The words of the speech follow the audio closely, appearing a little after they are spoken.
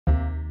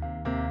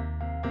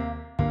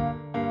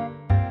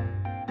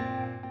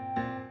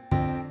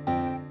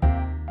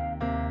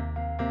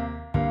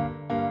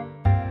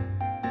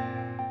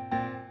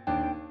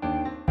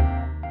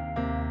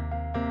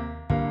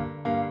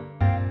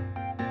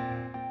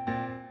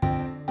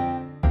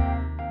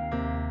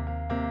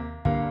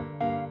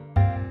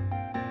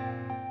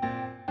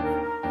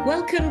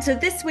Welcome to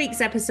this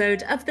week's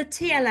episode of the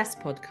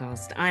TLS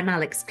podcast. I'm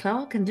Alex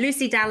Clark, and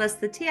Lucy Dallas,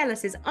 the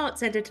TLS's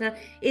arts editor,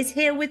 is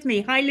here with me.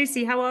 Hi,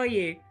 Lucy, how are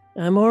you?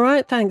 I'm all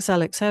right, thanks,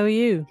 Alex. How are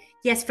you?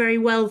 Yes, very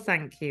well,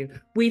 thank you.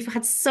 We've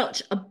had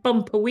such a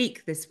bumper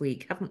week this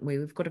week, haven't we?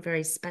 We've got a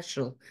very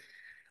special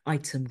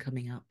item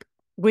coming up.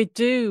 We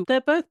do. They're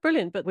both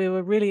brilliant, but we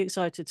were really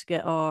excited to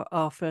get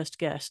our first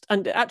guest.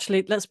 And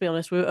actually, let's be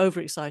honest, we were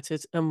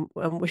overexcited and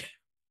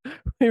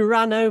we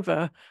ran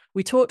over.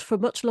 We talked for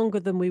much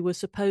longer than we were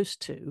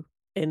supposed to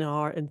in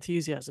our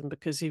enthusiasm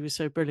because he was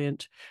so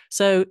brilliant.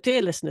 So,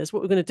 dear listeners,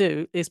 what we're going to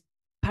do is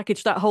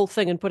package that whole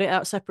thing and put it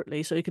out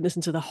separately so you can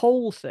listen to the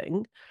whole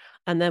thing.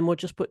 And then we'll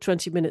just put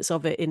 20 minutes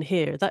of it in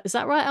here. Is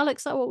that right,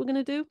 Alex? Is that what we're going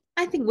to do?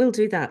 I think we'll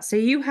do that. So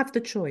you have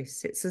the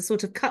choice. It's a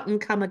sort of cut and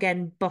come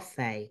again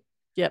buffet.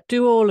 Yep,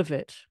 do all of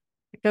it.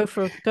 Go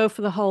for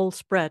the whole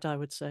spread, I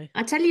would say.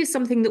 I tell you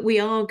something that we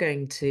are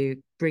going to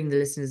bring the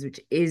listeners, which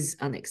is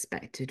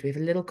unexpected. We have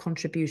a little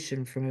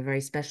contribution from a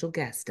very special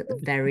guest at the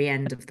very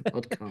end of the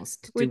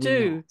podcast. We Do we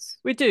do. not?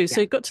 We do. So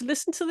Yeah. you've got to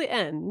listen to the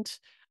end,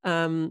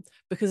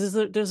 because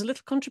there's a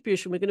little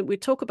contribution we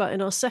talk about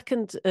in our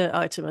second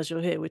item, as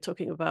you'll hear. We're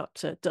talking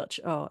about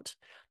Dutch art,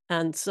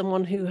 and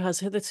someone who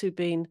has hitherto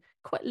been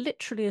quite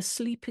literally a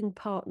sleeping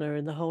partner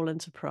in the whole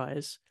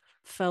enterprise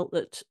felt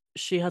that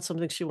she had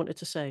something she wanted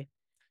to say.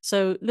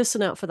 So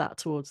listen out for that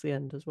towards the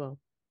end as well.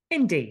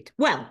 Indeed.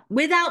 Well,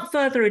 without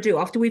further ado,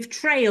 after we've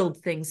trailed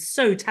things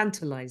so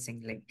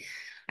tantalizingly,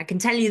 I can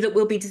tell you that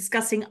we'll be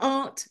discussing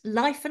art,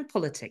 life, and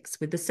politics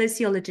with the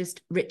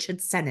sociologist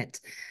Richard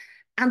Sennett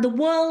and the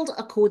world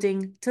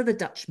according to the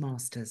Dutch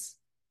masters.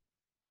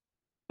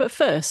 But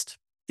first,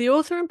 the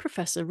author and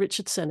professor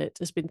Richard Sennett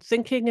has been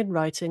thinking and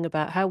writing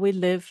about how we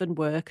live and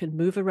work and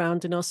move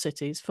around in our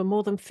cities for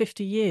more than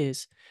 50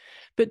 years.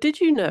 But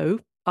did you know,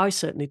 I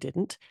certainly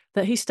didn't,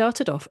 that he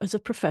started off as a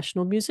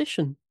professional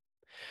musician?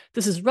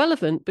 This is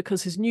relevant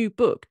because his new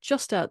book,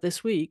 just out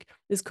this week,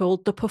 is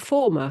called The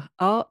Performer: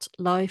 Art,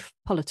 Life,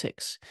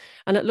 Politics.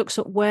 And it looks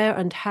at where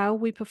and how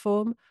we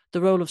perform, the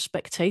role of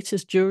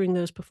spectators during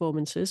those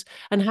performances,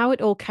 and how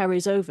it all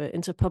carries over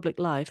into public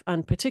life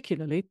and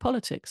particularly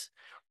politics.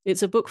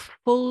 It's a book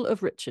full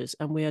of riches,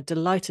 and we are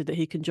delighted that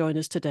he can join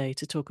us today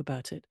to talk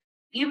about it.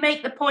 You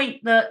make the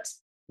point that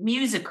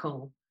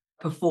musical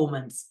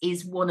performance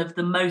is one of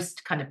the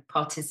most kind of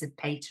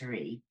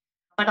participatory,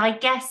 but I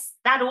guess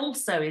that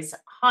also is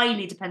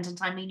highly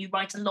dependent. I mean, you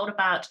write a lot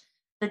about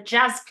the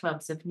jazz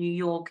clubs of New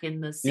York in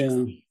the Yeah.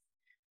 60s.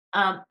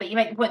 But you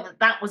make the point that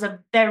that was a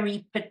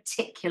very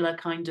particular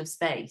kind of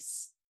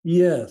space.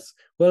 Yes.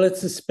 Well,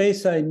 it's a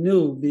space I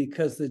knew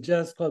because the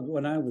jazz club,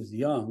 when I was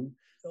young,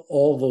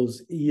 all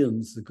those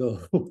eons ago,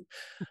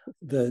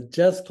 the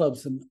jazz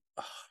clubs in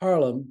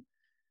Harlem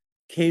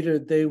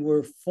they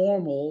were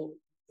formal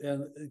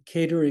and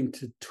catering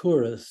to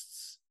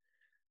tourists,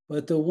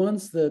 but the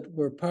ones that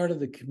were part of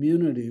the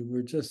community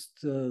were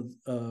just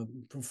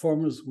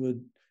performers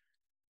would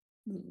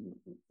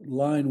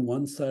line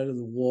one side of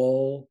the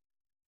wall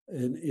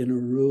in a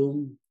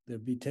room.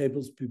 There'd be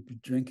tables, people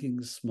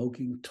drinking,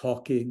 smoking,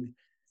 talking.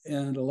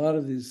 And a lot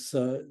of these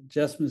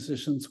jazz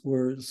musicians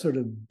were sort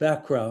of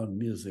background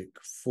music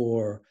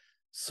for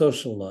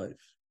social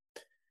life.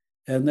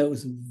 And that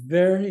was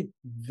very,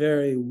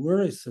 very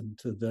worrisome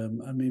to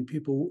them. I mean,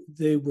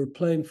 they were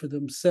playing for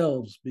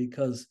themselves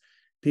because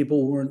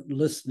people weren't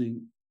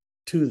listening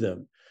to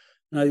them.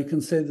 Now, you can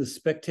say the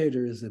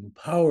spectator is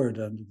empowered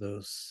under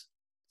those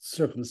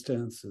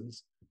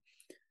circumstances,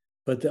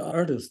 but the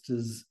artist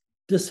is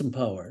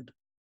disempowered.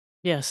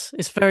 Yes,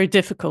 it's very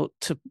difficult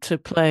to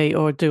play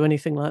or do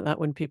anything like that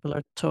when people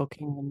are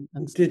talking.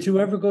 Did you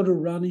ever go to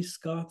Ronnie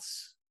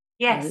Scott's?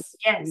 Yes,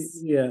 yes.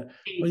 Yeah.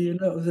 Well, you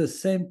know, the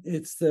same,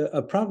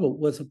 a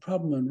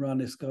problem in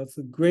Ronnie Scott's,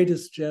 the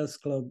greatest jazz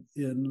club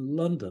in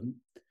London,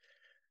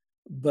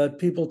 but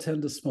people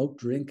tend to smoke,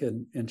 drink,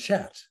 and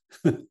chat.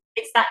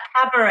 It's that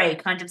cabaret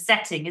kind of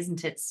setting,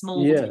 isn't it?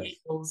 Small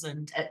tables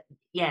and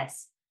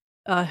yes.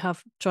 I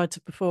have tried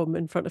to perform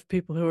in front of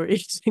people who are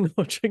eating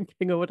or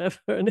drinking or whatever,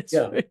 and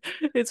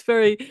it's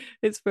very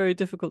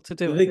difficult to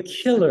do. The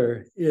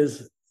killer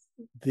is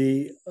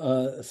the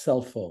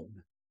cell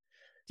phone.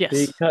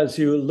 Yes, because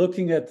you're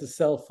looking at the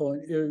cell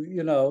phone,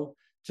 you're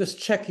just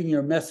checking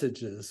your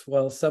messages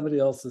while somebody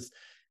else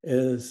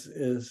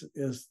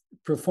is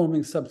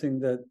performing something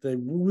that they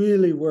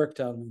really worked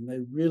on and they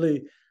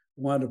really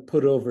want to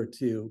put over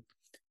to you,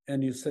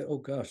 and you say, "Oh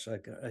gosh, I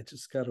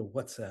just got a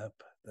WhatsApp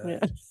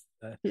that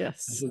I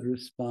should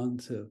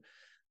respond to."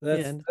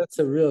 That's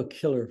a real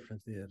killer for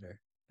theater.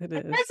 It is.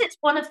 I guess it's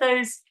one of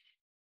those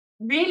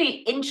really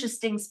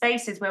interesting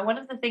spaces where one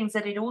of the things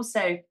that it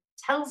also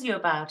tells you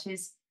about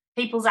is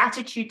people's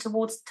attitude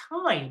towards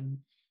time,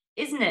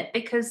 isn't it?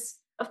 Because,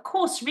 of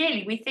course,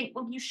 really, we think,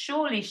 well, you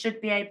surely should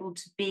be able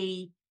to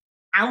be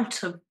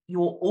out of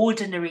your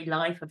ordinary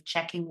life of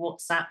checking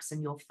WhatsApps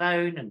and your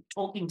phone and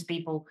talking to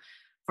people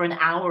for an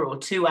hour or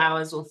 2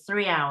 hours or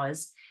 3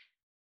 hours.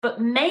 But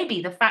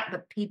maybe the fact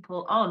that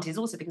people aren't is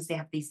also because they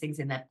have these things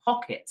in their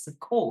pockets, of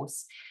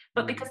course,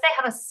 but because they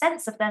have a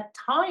sense of their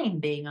time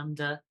being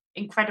under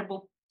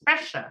incredible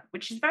pressure,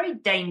 which is very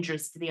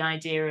dangerous to the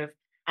idea of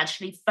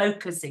actually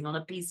focusing on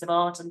a piece of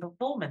art and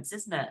performance,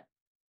 isn't it?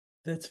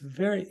 That's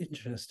very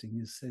interesting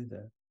you say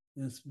that.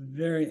 That's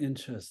very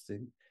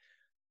interesting.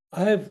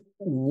 I've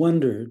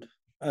wondered,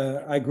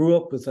 I grew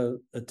up with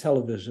a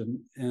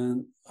television,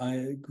 and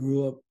I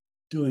grew up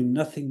doing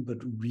nothing but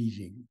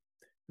reading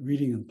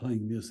and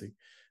playing music,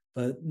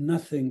 but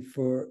nothing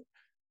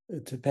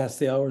to pass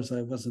the hours.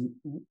 I wasn't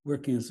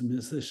working as a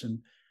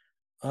musician.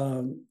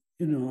 I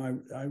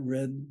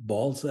read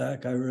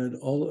Balzac. I read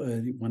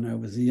when I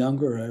was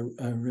younger,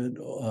 I read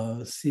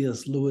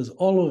C.S. Lewis,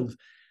 all of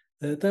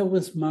that. That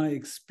was my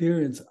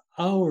experience,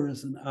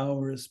 hours and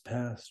hours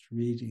passed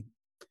reading.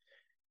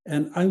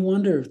 And I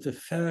wonder if the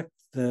fact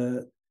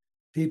that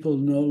people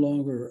no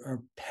longer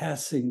are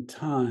passing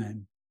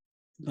time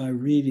by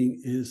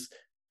reading is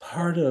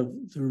part of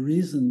the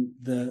reason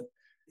that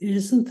it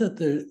isn't that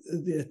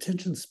the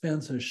attention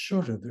spans are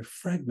shorter, they're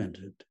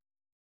fragmented,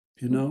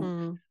 you know?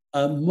 Mm-hmm.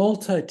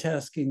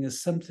 Multitasking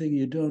is something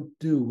you don't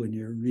do when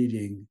you're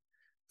reading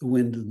The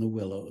Wind in the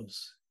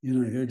Willows.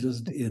 You're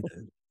just in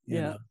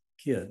it,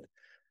 kid.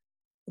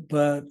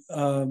 But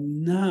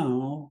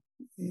now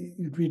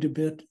you read a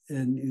bit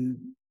and you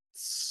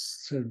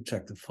sort of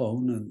check the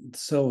phone and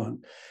so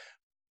on.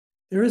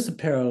 There is a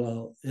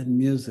parallel in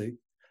music.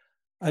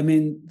 I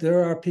mean,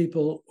 there are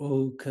people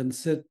who can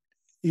sit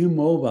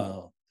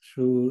immobile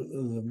through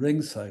the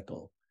Ring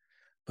cycle,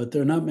 but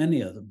there are not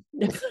many of them.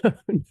 No,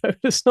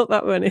 there's not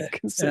that many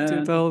can sit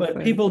through the whole But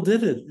thing. people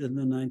did it in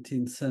the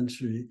 19th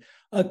century.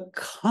 A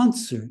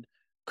concert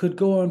could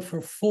go on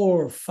for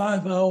 4 or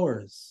 5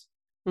 hours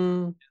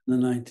in the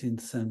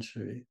 19th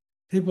century.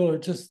 People are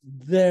just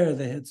there.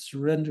 They had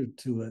surrendered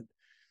to it.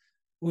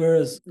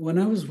 Whereas when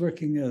I was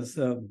working as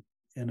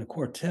in a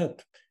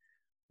quartet,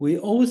 we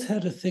always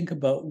had to think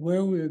about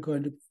where we were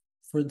going to,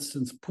 for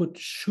instance, put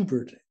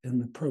Schubert in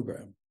the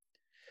program,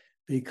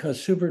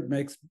 because Schubert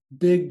makes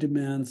big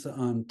demands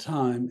on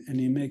time, and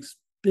he makes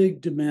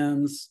big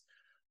demands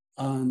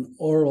on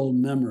oral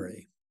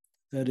memory.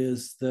 That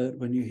is, that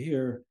when you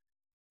hear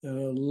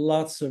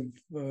lots of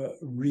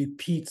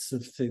repeats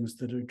of things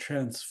that are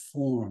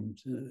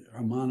transformed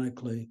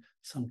harmonically,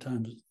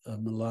 sometimes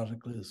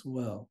melodically as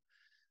well.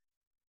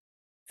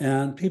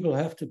 And people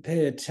have to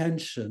pay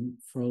attention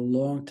for a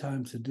long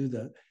time to do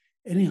that.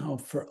 Anyhow,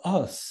 for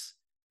us,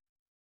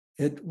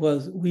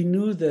 we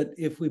knew that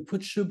if we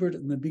put Schubert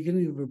in the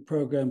beginning of a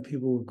program,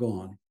 people were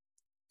gone.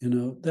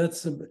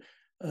 That's a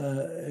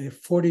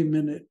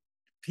 40-minute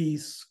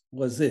piece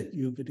was it.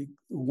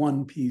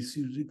 One piece,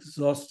 you'd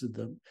exhausted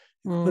them.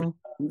 You put it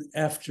on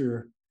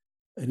after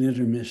an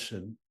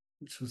intermission,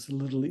 which was a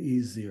little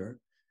easier.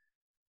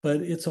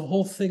 But it's a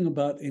whole thing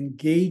about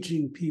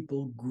engaging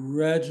people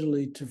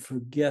gradually to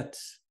forget,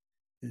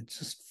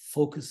 just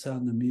focus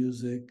on the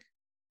music,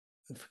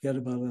 forget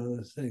about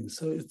other things.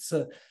 So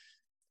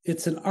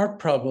it's an art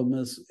problem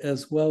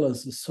as well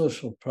as a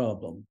social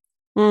problem.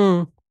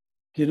 Do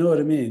you know what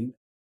I mean?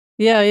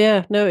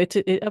 Yeah. No, it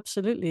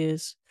absolutely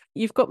is.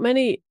 You've got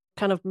many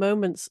kind of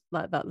moments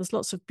like that. There's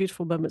lots of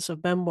beautiful moments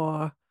of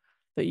memoir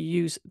that you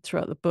use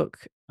throughout the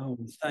book. Oh,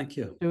 thank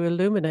you. To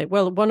illuminate.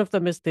 Well, one of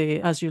them is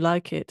the As You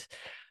Like It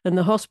in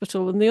the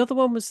hospital, and the other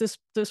one was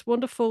this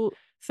wonderful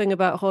thing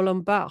about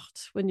Roland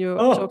Barthes when you're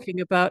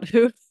talking about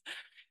who.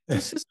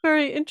 This is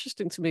very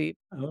interesting to me.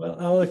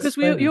 I'll because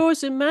you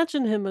always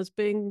imagine him as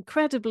being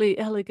incredibly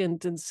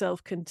elegant and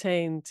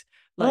self-contained,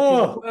 like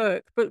his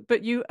work.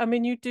 But you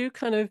do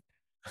kind of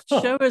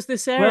show us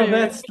this area. Well,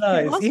 that's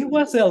nice. He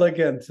was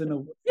elegant in a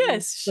way.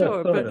 Yes,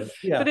 sure, but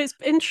yeah. it's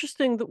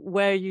interesting that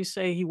where you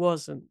say he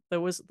wasn't.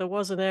 There was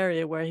an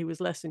area where he was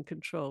less in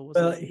control.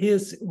 Well,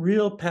 his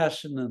real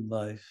passion in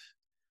life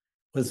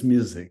was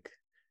music,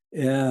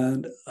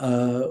 and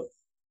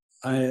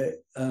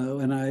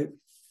when I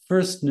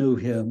first knew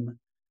him, I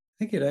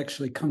think he'd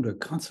actually come to a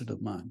concert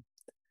of mine.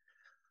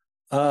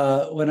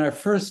 When I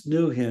first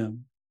knew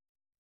him,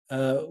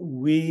 I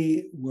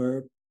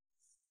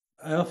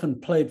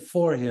often played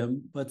for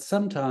him, but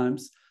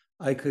sometimes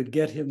I could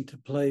get him to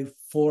play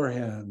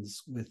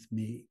four-hands with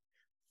me,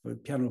 for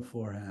piano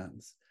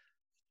four-hands,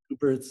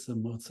 Schubert's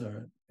and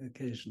Mozart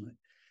occasionally.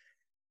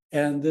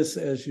 And this,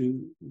 as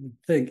you would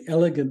think,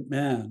 elegant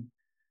man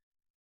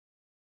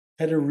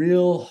had a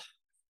real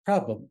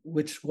problem,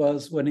 which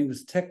was when he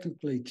was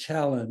technically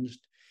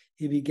challenged,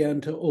 he began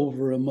to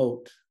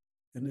over-emote.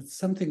 And it's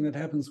something that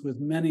happens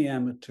with many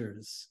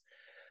amateurs,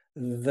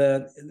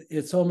 that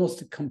it's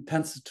almost a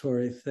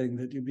compensatory thing,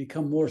 that you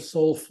become more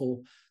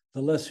soulful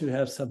the less you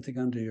have something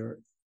under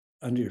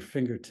your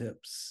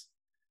fingertips.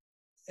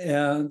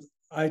 And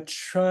I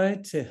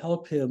tried to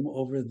help him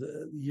over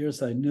the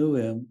years I knew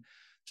him,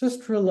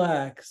 just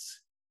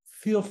relax,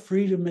 feel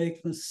free to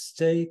make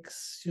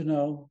mistakes,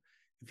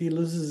 if he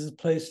loses his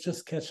place,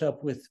 just catch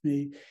up with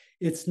me.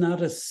 It's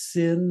not a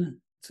sin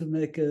to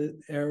make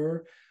an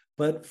error,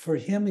 but for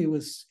him,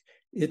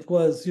 music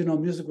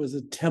was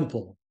a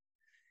temple.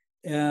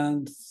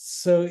 And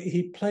so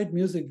he played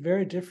music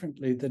very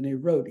differently than he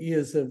wrote. He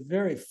is a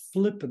very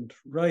flippant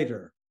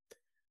writer,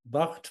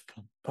 Bach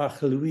par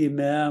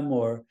lui-même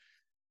or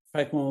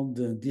Fragment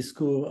d'un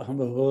discours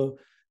amoureux.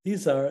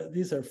 These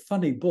are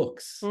funny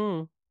books.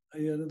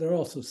 They're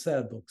also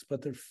sad books,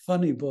 but they're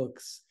funny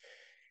books.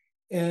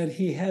 And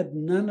he had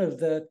none of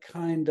that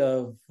kind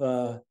of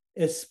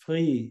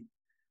esprit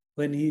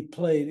when he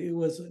played. It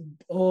was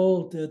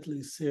all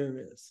deadly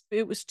serious.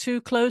 It was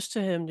too close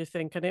to him, do you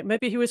think? And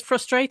maybe he was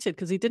frustrated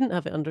because he didn't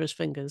have it under his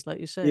fingers, like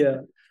you say.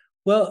 Yeah.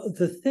 Well,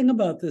 the thing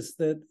about this,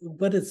 that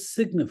what it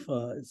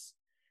signifies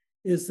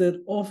is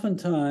that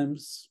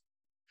oftentimes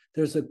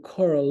there's a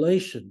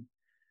correlation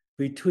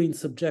between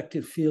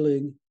subjective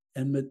feeling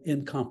and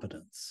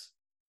incompetence.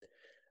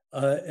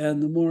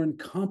 And the more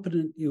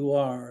incompetent you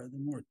are, the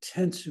more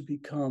tense you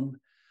become,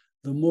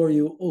 the more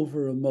you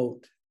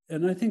over-emote.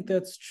 And I think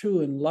that's true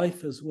in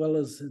life as well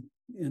as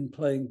in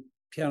playing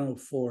piano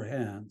four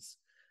hands,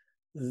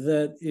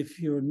 that if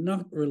you're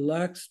not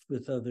relaxed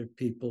with other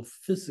people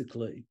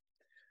physically,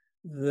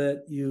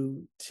 that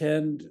you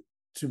tend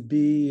to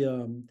be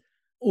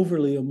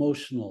overly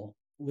emotional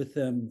with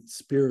them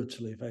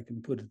spiritually, if I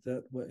can put it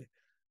that way.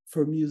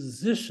 For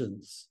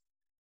musicians,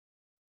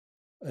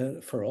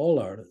 for all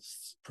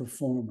artists,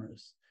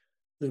 performers,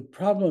 the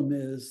problem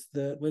is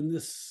that when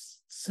this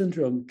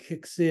syndrome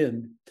kicks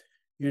in,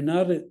 you're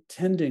not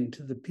attending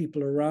to the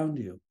people around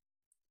you.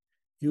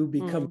 You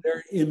become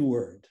very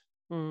inward.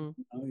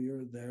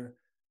 You're there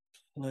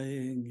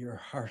playing your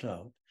heart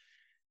out.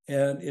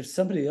 And if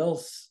somebody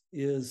else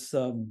is,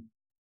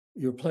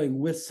 you're playing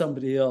with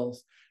somebody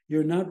else,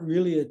 you're not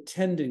really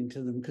attending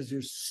to them because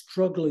you're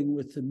struggling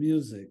with the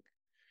music.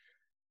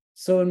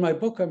 So in my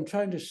book, I'm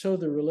trying to show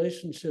the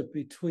relationship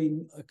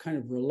between a kind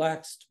of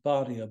relaxed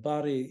body, a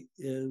body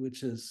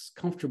which is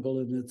comfortable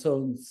in its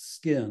own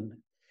skin,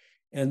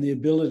 and the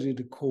ability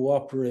to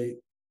cooperate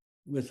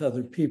with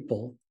other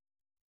people.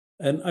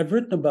 And I've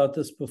written about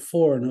this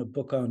before in a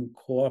book on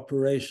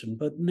cooperation,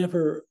 but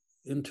never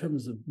in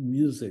terms of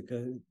music.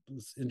 I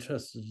was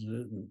interested in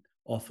it in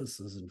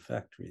offices and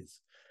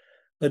factories.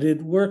 But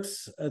it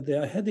works.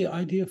 I had the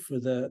idea for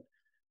that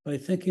by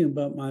thinking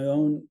about my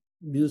own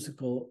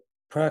musical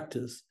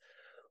practice.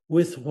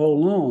 With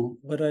Roland,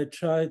 what I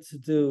tried to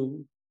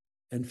do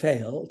and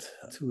failed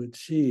to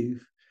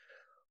achieve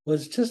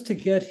was just to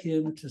get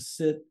him to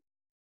sit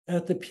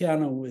at the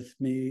piano with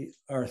me,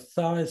 our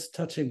thighs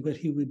touching, but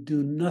he would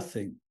do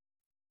nothing.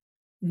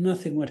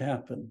 Nothing would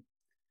happen.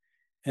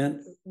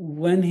 And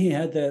when he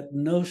had that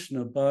notion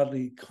of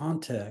bodily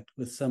contact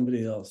with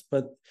somebody else,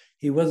 but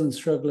he wasn't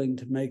struggling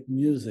to make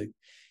music,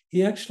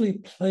 he actually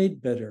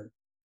played better.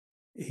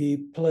 He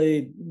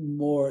played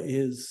more,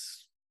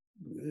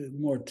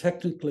 more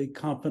technically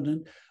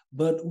competent,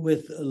 but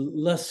with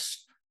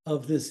less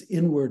of this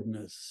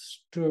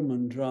inwardness, Sturm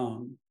und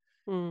Drang.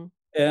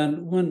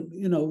 And when,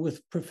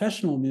 with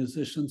professional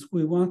musicians,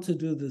 we want to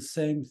do the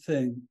same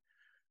thing.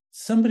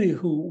 Somebody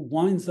who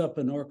winds up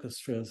an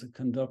orchestra as a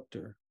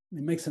conductor,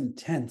 it makes them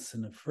tense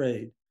and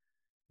afraid,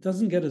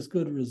 doesn't get as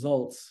good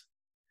results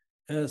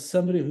as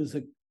somebody who's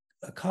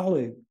a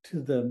colleague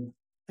to them.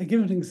 I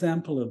give an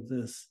example of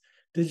this.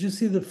 Did you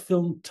see the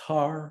film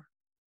Tar?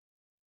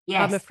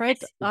 Yes. I'm afraid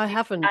I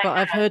haven't, but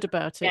I've heard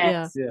about it.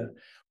 Yes. Yeah. Yeah.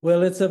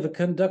 Well, it's of a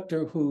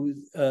conductor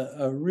who's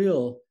a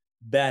real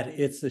bad,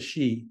 it's a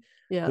she,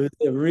 who's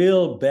a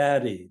real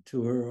baddie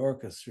to her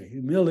orchestra,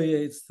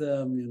 humiliates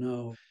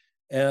them,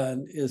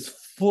 and is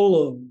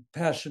full of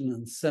passion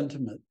and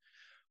sentiment.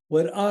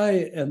 What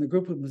I and the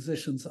group of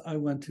musicians I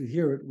went to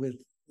hear it with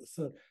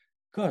thought,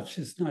 God,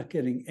 she's not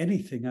getting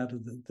anything out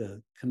of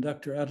the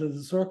conductor, out of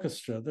this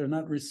orchestra. They're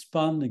not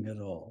responding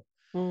at all.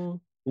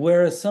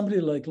 Whereas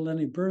somebody like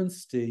Lenny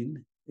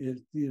Bernstein, if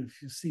you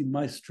see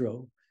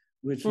Maestro,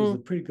 which is a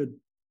pretty good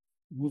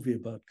movie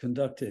about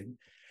conducting,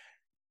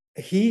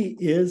 he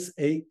is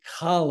a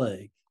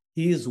colleague.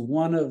 He's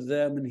one of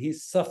them, and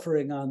he's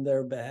suffering on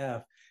their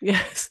behalf.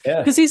 Yes,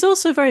 because he's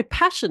also very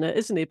passionate,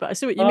 isn't he? But I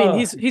see what you mean.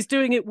 He's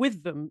doing it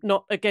with them,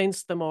 not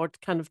against them, or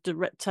kind of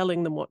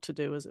telling them what to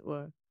do, as it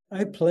were.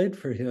 I played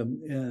for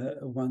him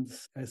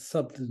once. I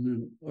subbed in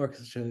an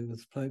orchestra he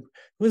was playing.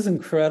 It was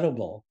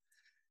incredible.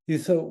 You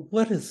thought,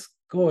 what is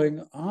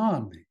going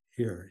on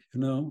here?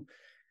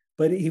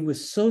 But he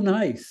was so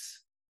nice.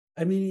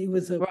 I mean, he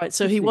was right.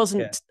 So he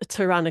wasn't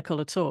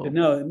tyrannical at all.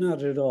 No,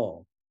 not at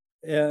all.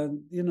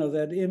 And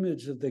that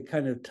image of the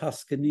kind of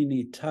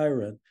Toscanini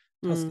tyrant.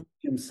 Toscanini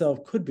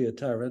himself could be a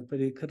tyrant, but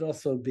he could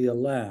also be a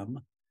lamb.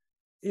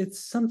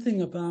 It's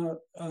something about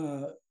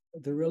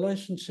the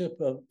relationship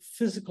of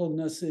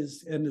physicalness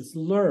and it's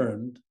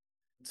learned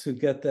to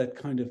get that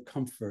kind of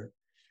comfort,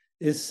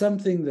 is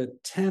something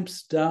that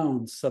tamps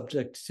down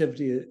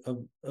subjectivity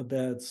of a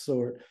bad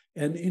sort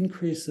and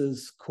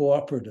increases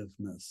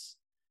cooperativeness.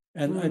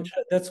 And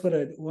that's what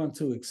I want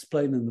to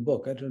explain in the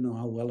book. I don't know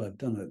how well I've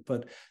done it,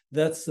 but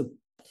that's the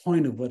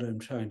point of what I'm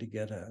trying to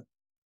get at.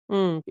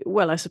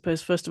 Well, I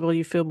suppose, first of all,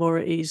 you feel more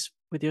at ease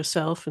with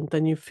yourself, and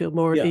then you feel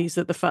more at ease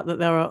at the fact that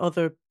there are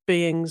other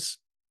beings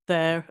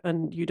there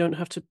and you don't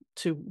have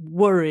to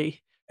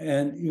worry.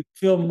 And you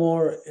feel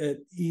more at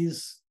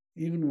ease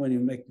even when you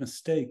make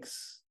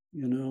mistakes.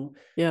 you know.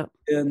 Yeah.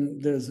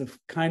 And there's a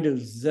kind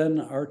of Zen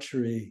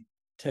archery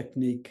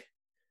technique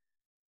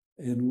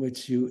in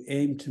which you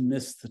aim to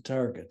miss the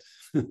target.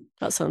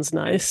 That sounds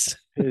nice.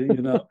 You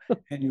know,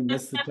 and you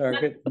miss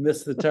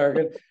the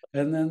target,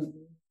 and then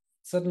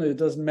suddenly it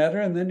doesn't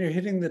matter, and then you're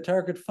hitting the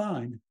target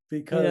fine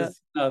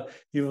because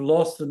you've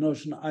lost the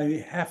notion,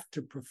 I have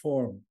to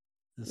perform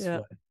this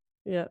way.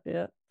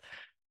 Yeah.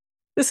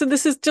 Listen,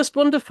 this is just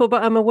wonderful,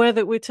 but I'm aware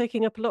that we're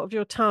taking up a lot of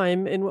your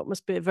time in what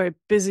must be a very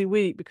busy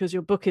week because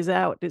your book is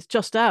out. It's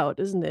just out,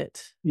 isn't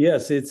it?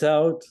 Yes, it's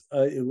out.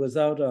 It was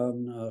out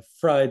on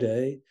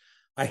Friday.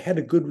 I had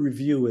a good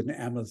review in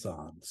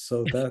Amazon,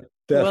 so that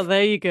well,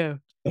 there you go.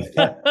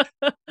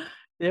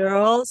 You're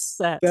all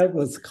set. That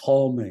was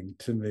calming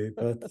to me,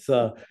 but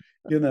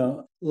you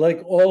know,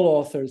 like all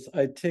authors,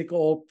 I take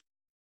all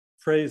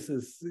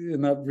praises,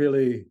 not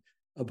really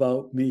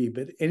about me,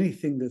 but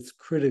anything that's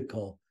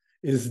critical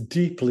is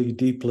deeply,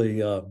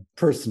 deeply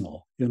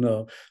personal, you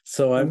know.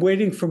 So I'm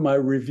waiting for my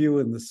review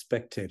in The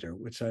Spectator,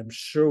 which I'm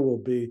sure will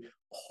be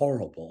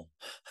horrible.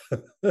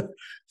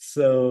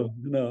 So,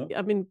 you know.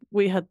 I mean,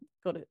 we had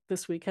got it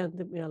this weekend,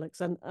 didn't we,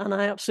 Alex? And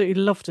I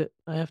absolutely loved it,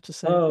 I have to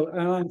say. Oh,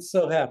 and I'm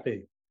so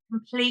happy.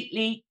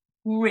 Completely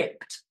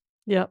gripped.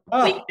 Yeah.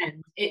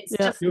 Weekend. It's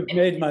just you've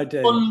made my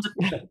day.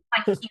 Wonderful.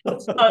 Thank you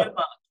so much.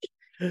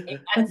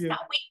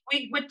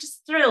 We were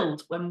just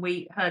thrilled when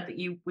we heard that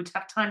you would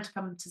have time to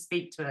come to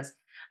speak to us,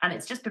 and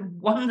it's just been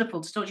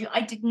wonderful to talk to you.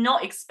 I did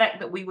not expect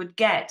that we would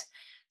get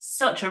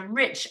such a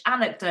rich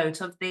anecdote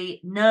of the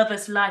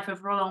nervous life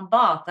of Roland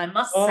Barthes, I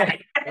must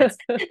say. It's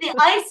the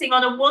icing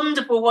on a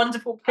wonderful,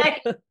 wonderful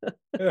cake.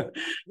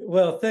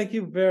 Well, thank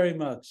you very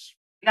much.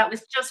 That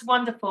was just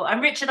wonderful. And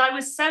Richard, I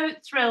was so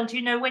thrilled,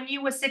 you know, when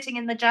you were sitting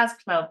in the jazz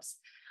clubs,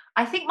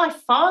 I think my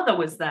father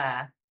was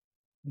there.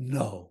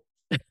 No.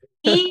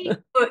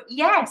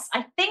 Yes,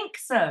 I think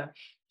so.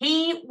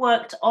 He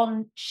worked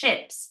on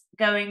ships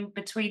going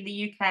between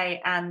the UK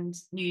and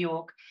New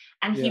York,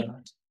 and he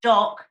would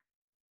dock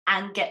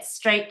and get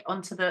straight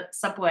onto the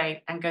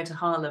subway and go to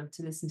Harlem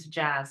to listen to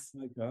jazz. Oh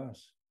my gosh.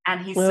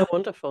 And he's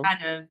wonderful.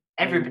 Kind of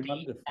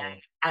everybody.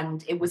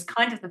 And it was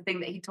kind of the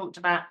thing that he talked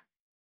about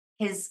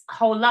his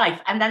whole life.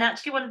 And then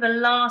actually one of the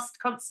last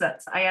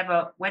concerts I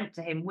ever went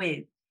to him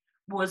with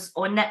was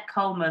Ornette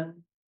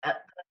Coleman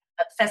at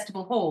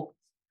Festival Hall,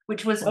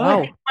 which was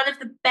one of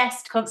the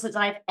best concerts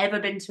I've ever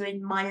been to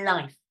in my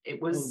life.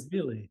 It was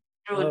really?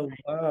 Oh,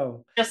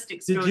 wow. Just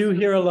extraordinary. Did you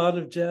hear a lot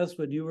of jazz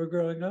when you were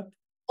growing up?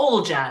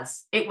 All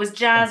jazz. It was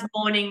jazz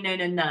morning,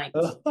 noon, and night.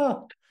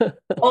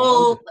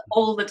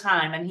 all the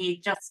time. And he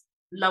just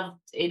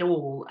loved it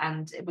all.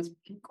 And it was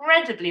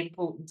incredibly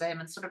important to him.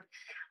 And sort of,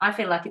 I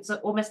feel like it's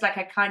almost like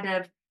a kind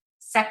of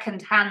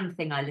second-hand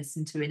thing I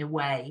listen to in a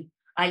way.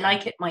 I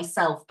like it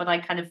myself, but I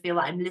kind of feel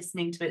like I'm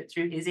listening to it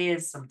through his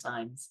ears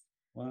sometimes.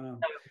 Wow.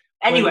 So,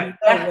 anyway.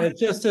 Well,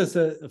 just as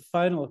a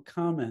final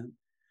comment,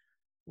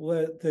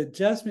 the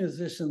jazz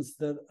musicians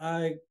that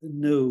I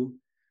knew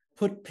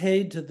put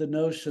paid to the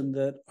notion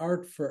that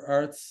art for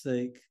art's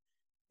sake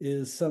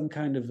is some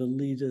kind of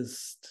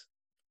elitist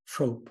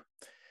trope.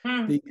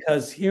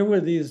 Because here were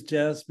these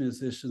jazz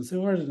musicians, they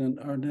weren't in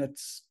Ornette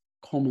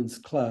Coleman's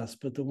class,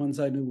 but the ones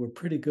I knew were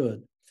pretty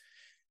good.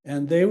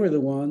 And they were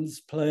the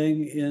ones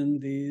playing in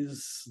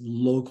these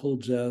local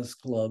jazz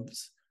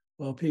clubs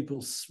while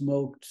people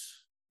smoked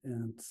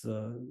and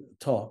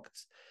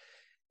talked.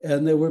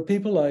 And there were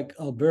people like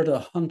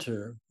Alberta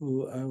Hunter,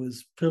 who I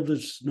was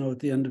privileged to know at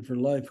the end of her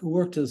life, who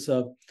worked as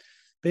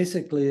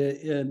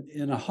basically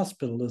in a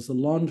hospital as a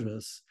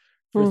laundress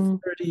for 30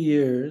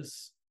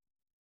 years.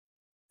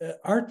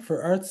 Art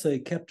for art's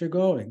sake kept her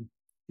going,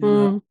 you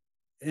know,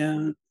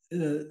 and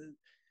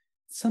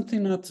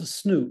something not to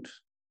snoot,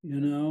 you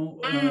know.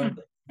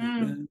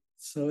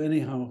 So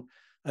anyhow,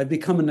 I've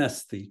become an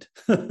aesthete.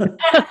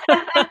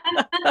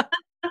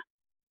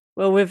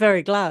 Well, we're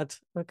very glad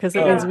because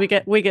it means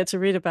we get to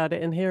read about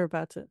it and hear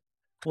about it.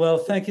 Well,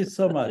 thank you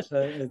so much.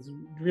 It's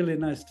really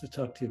nice to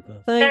talk to you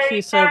both. Thank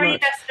you so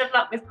much. Best of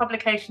luck with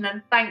publication,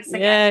 and thanks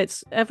again. Yeah,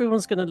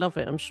 everyone's going to love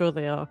it. I'm sure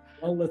they are.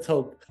 Well, let's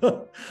hope.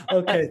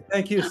 Okay,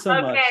 thank you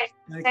so much.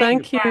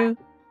 Thank you.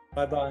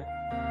 Bye-bye.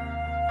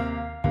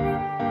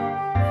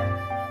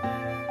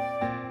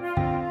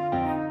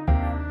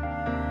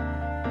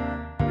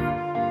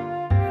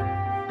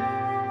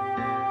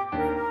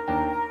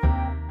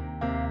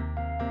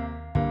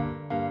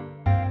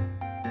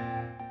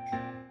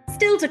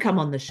 Still to come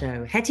on the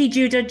show, Hetty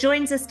Judah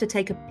joins us to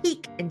take a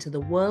peek into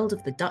the world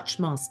of the Dutch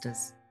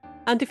masters.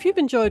 And if you've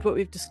enjoyed what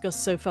we've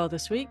discussed so far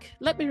this week,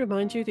 let me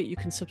remind you that you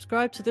can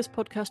subscribe to this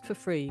podcast for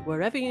free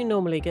wherever you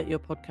normally get your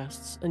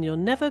podcasts, and you'll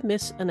never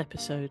miss an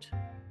episode.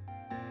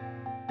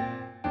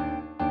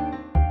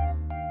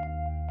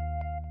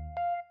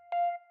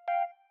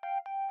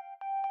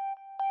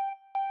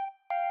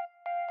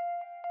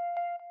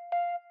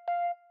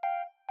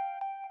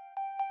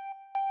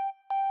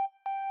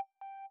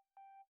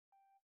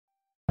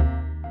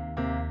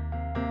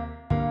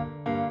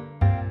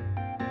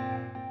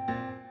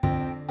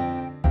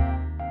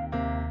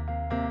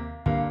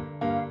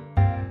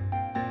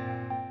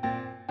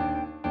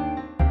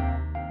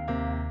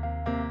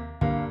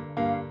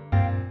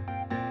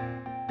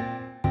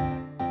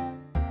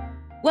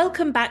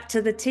 Welcome back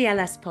to the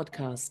TLS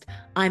podcast.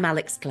 I'm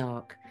Alex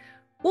Clark.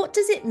 What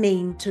does it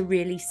mean to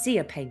really see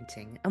a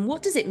painting? And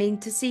what does it mean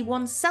to see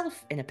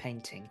oneself in a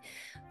painting?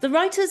 The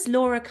writers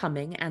Laura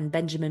Cumming and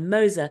Benjamin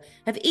Moser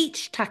have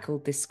each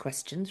tackled this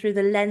question through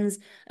the lens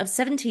of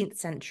 17th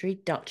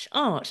century Dutch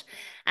art.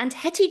 And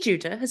Hetty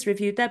Judah has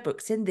reviewed their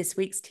books in this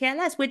week's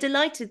TLS. We're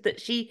delighted that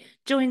she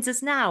joins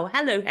us now.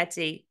 Hello,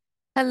 Hetty.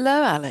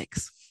 Hello,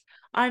 Alex.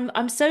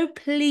 I'm so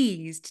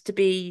pleased to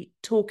be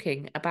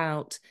talking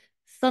about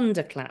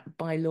Thunderclap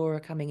by Laura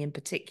Cumming in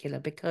particular,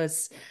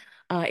 because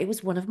it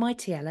was one of my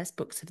TLS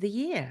books of the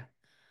year.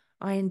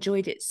 I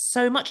enjoyed it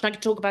so much, and I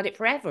could talk about it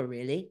forever,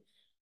 really.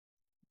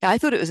 I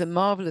thought it was a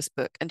marvelous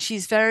book, and she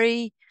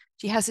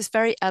has this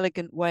very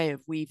elegant way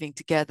of weaving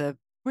together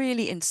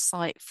really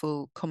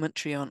insightful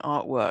commentary on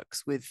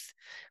artworks with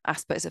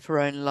aspects of her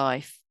own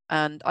life.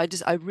 And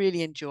I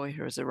really enjoy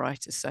her as a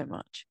writer so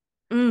much.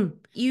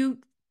 You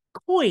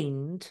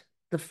coined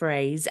the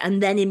phrase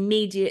and then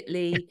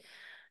immediately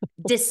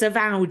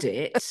disavowed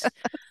it.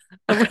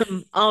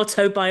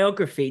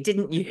 Autobiography,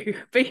 didn't you?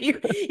 But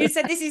you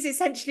said this is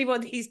essentially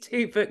what these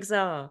two books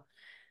are.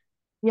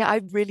 Yeah,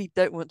 I really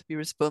don't want to be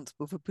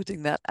responsible for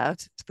putting that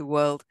out into the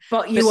world.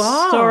 But you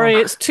are. Sorry,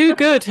 it's too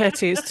good,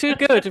 Hetty. It's too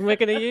good, and we're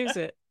going to use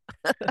it.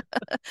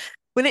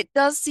 Well, it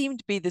does seem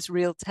to be this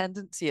real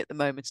tendency at the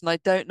moment. And I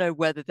don't know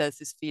whether there's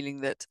this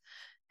feeling that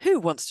who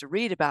wants to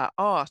read about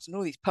art? And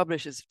all these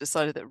publishers have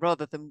decided that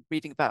rather than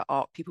reading about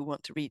art, people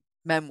want to read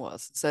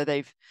memoirs. And so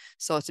they've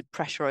started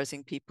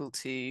pressurizing people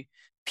to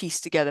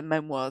piece together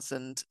memoirs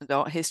and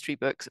art history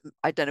books.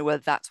 I don't know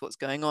whether that's what's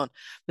going on,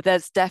 but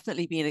there's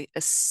definitely been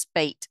a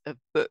spate of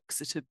books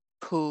that have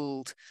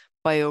pulled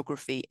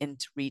biography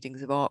into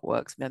readings of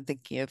artworks. I mean, I'm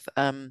thinking of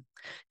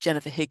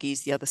Jennifer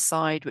Higgie's The Other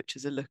Side, which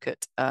is a look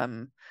at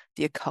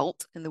the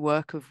occult in the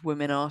work of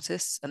women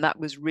artists. And that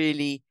was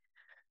really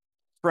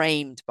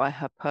framed by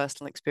her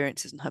personal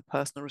experiences and her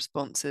personal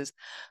responses.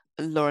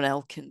 Lauren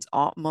Elkin's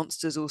Art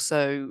Monsters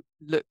also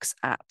looks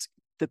at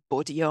the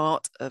body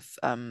art of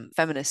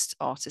feminist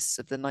artists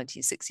of the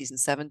 1960s and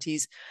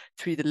 70s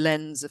through the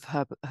lens of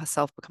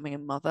herself becoming a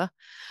mother.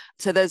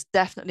 So there's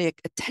definitely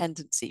a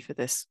tendency for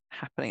this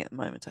happening at the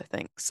moment, I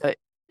think. So,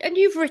 and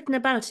you've written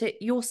about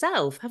it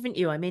yourself, haven't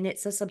you? I mean,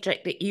 it's a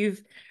subject that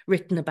you've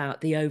written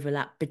about, the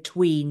overlap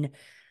between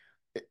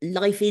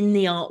life in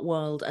the art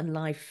world and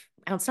life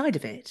outside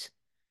of it.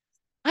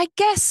 I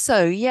guess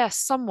so, yes,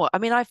 somewhat. I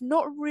mean, I've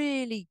not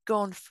really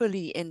gone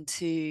fully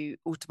into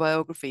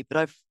autobiography, but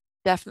I've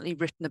definitely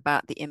written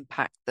about the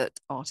impact that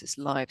artists'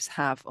 lives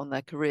have on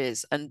their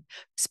careers, and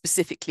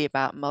specifically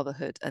about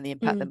motherhood and the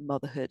impact that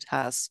motherhood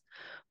has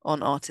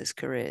on artists'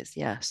 careers.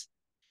 Yes.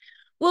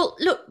 Well,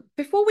 look,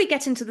 before we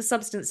get into the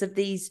substance of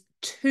these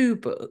two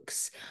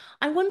books,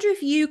 I wonder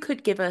if you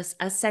could give us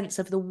a sense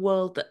of the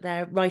world that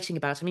they're writing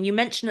about. I mean, you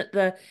mentioned at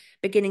the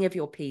beginning of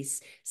your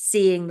piece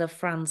seeing the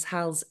Frans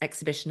Hals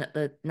exhibition at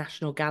the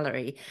National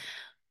Gallery.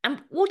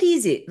 And what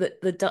is it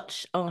that the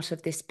Dutch art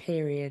of this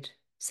period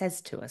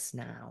says to us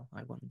now,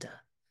 I wonder?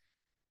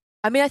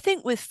 I mean, I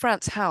think with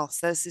Frans Hals,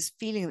 there's this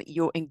feeling that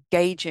you're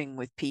engaging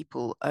with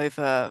people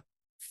over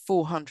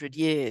 400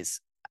 years,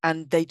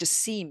 and they just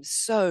seem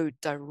so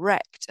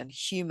direct and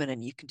human,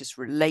 and you can just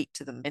relate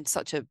to them in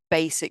such a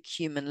basic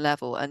human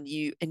level, and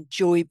you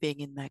enjoy being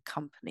in their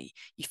company.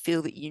 You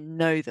feel that you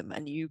know them,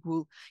 and you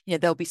will,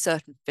 there'll be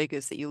certain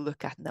figures that you'll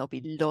look at and they'll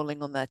be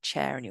lolling on their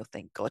chair and you'll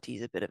think, God,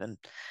 he's a bit of an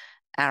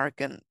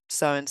arrogant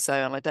so-and-so,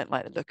 and I don't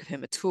like the look of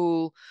him at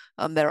all.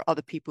 There are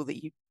other people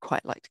that you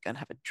quite like to go and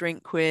have a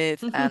drink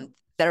with. And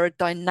there are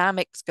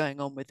dynamics going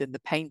on within the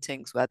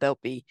paintings where there'll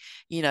be,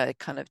 a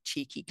kind of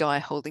cheeky guy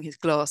holding his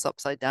glass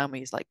upside down where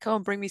he's like, come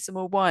on, bring me some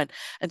more wine.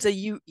 And so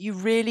you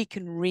really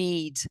can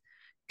read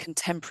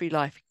contemporary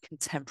life,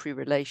 contemporary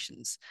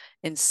relations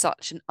in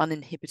such an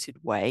uninhibited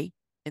way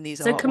in these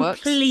artworks.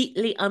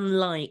 Completely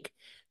unlike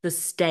the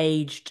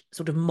staged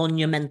sort of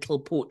monumental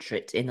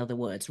portrait, in other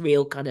words,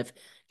 real kind of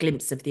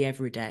glimpse of the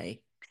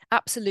everyday.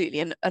 Absolutely.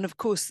 And of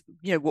course,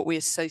 what we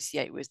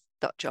associate with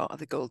Dutch art of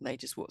the Golden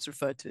Age is what's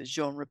referred to as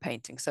genre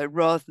painting. So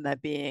rather than there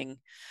being,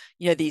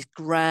 these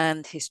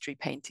grand history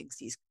paintings,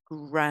 these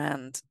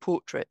grand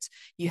portraits,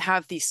 you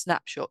have these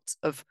snapshots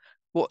of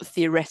what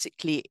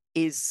theoretically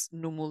is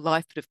normal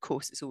life, but of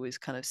course it's always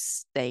kind of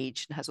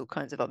staged and has all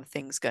kinds of other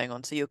things going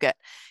on. So you'll get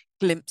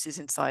glimpses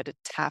inside a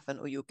tavern,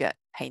 or you'll get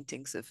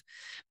paintings of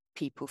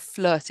people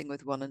flirting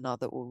with one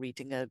another, or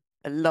reading a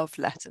love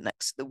letter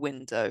next to the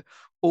window,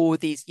 or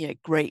these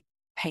great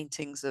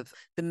paintings of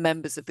the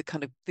members of the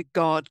kind of the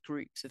guard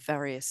groups of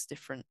various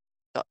different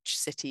Dutch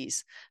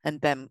cities,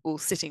 and them all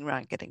sitting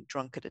around getting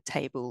drunk at a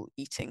table,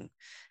 eating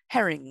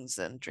herrings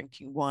and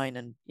drinking wine,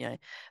 and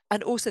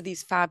and also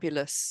these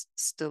fabulous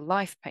still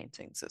life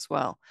paintings as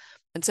well.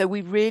 And so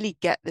we really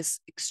get this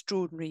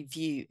extraordinary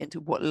view into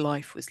what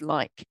life was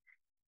like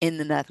in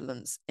the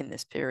Netherlands in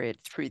this period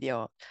through the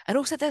art. And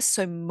also there's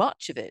so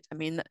much of it. I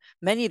mean,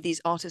 many of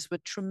these artists were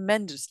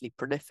tremendously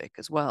prolific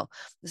as well.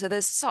 So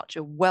there's such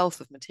a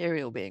wealth of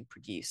material being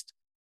produced.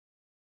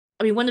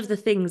 I mean, one of the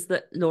things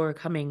that Laura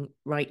Cumming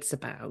writes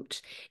about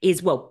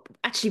is, well,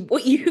 actually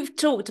what you've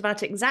talked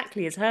about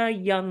exactly is her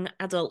young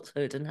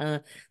adulthood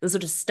and the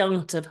sort of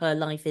start of her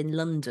life in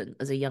London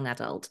as a young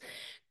adult,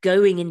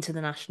 going into the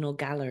National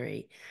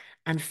Gallery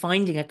and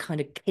finding a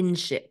kind of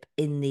kinship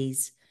in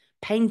these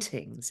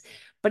paintings.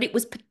 But it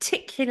was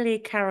particularly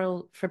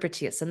Karel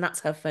Fabritius, and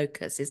that's her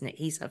focus, isn't it?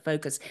 He's her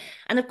focus.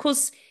 And of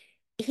course,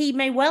 he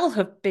may well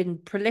have been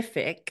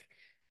prolific,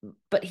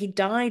 but he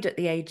died at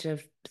the age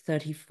of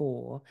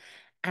 34.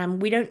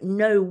 And we don't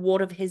know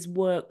what of his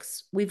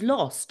works we've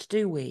lost,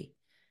 do we?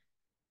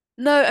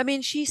 No, I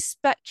mean, she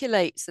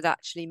speculates that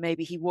actually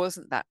maybe he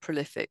wasn't that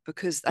prolific,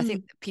 because I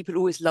think people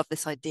always love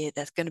this idea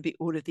there's going to be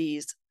all of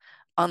these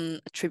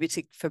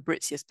unattributed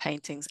Fabritius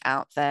paintings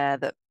out there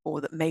that,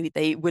 or that maybe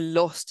they were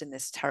lost in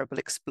this terrible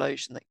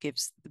explosion that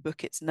gives the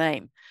book its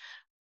name.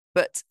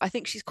 But I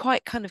think she's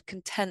quite kind of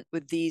content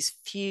with these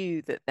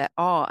few that there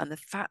are, and the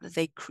fact that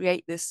they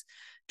create this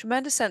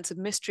tremendous sense of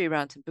mystery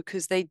around him,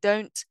 because they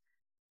don't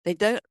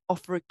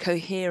offer a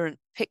coherent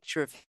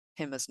picture of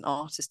him as an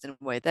artist in a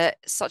way. They're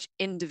such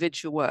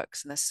individual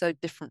works and they're so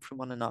different from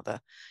one another.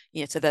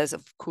 So there's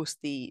of course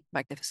the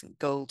magnificent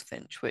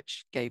goldfinch,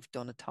 which gave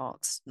Donna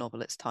Tartt's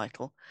novel its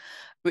title,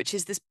 which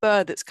is this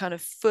bird that's kind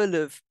of full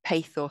of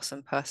pathos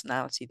and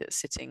personality, that's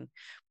sitting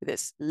with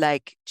its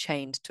leg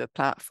chained to a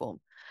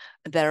platform.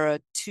 There are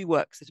two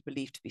works that are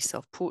believed to be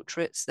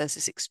self-portraits. There's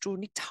this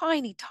extraordinary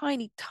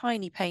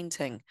tiny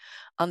painting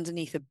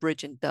underneath a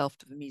bridge in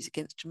Delft of a music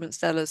instrument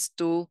seller's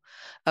stall,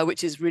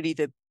 which is really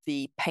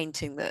the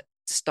painting that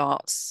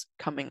starts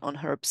coming on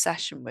her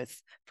obsession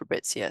with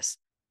Fabritius.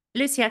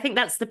 Lucy, I think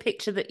that's the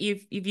picture that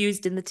you've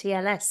used in the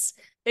TLS.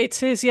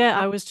 It is, yeah.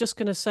 I was just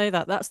going to say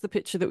that's the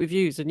picture that we've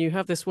used, and you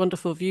have this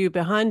wonderful view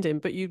behind him,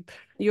 but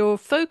your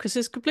focus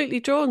is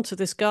completely drawn to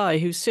this guy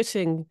who's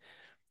sitting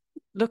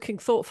looking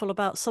thoughtful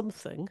about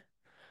something.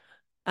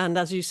 And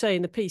as you say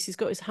in the piece, he's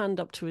got his hand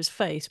up to his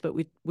face, but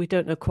we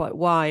don't know quite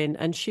why.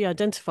 And she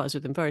identifies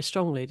with him very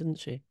strongly, doesn't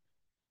she?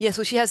 Yes,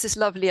 well, she has this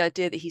lovely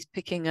idea that he's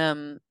picking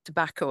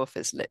tobacco off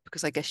his lip,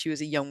 because I guess she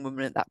was a young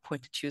woman at that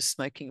point and she was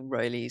smoking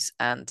rollies.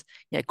 And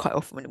quite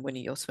often when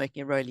you're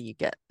smoking a rollie, you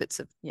get bits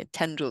of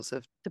tendrils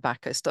of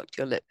tobacco stuck to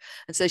your lip.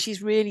 And so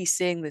she's really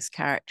seeing this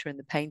character in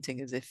the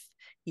painting as if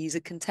he's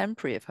a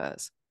contemporary of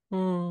hers.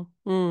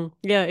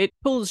 Yeah, it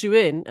pulls you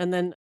in, and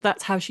then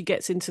that's how she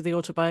gets into the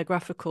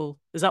autobiographical.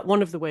 Is that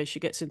one of the ways she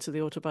gets into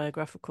the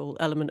autobiographical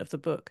element of the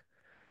book?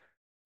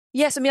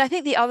 Yes, I mean, I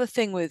think the other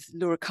thing with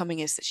Laura Cumming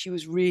is that she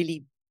was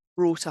really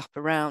brought up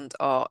around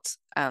art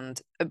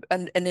and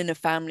in a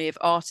family of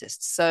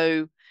artists.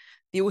 So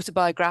the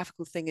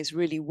autobiographical thing is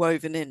really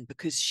woven in,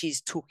 because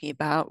she's talking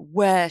about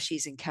where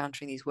she's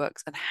encountering these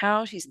works and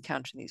how she's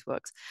encountering these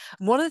works.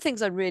 And one of the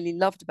things I really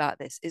loved about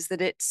this is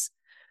that it's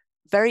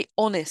very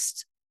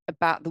honest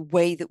about the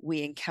way that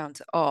we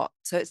encounter art.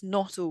 So it's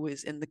not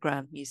always in the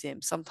Grand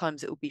Museum.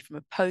 Sometimes it will be from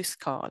a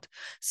postcard.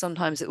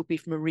 Sometimes it will be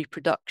from a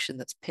reproduction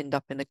that's pinned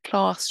up in a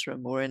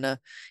classroom or in a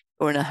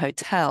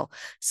hotel.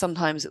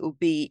 Sometimes it will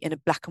be in a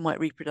black and white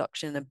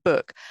reproduction in a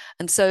book.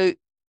 And so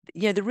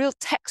the real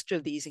texture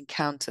of these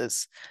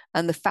encounters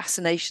and the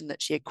fascination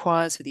that she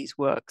acquires for these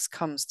works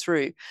comes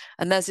through.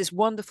 And there's this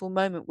wonderful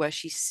moment where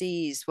she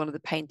sees one of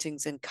the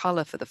paintings in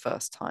color for the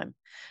first time,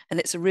 and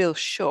it's a real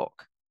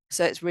shock.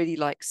 So it's really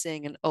like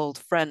seeing an old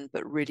friend,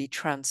 but really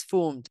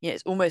transformed.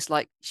 It's almost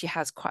like she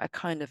has quite a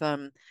kind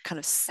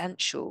of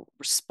sensual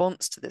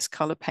response to this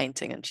color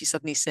painting, and she's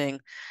suddenly seeing,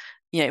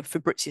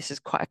 Fabritius is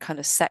quite a kind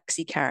of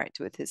sexy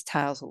character with his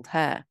tousled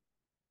hair.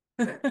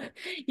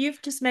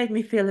 You've just made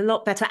me feel a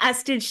lot better,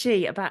 as did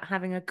she, about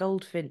having a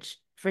goldfinch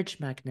fridge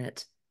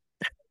magnet.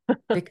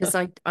 Because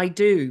I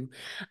do.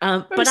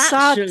 But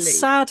actually,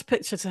 sad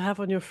picture to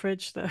have on your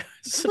fridge, though.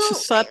 Such a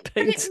sad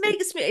painting. But it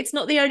makes me, it's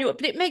not the only one,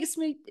 but it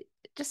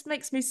just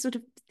makes me sort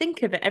of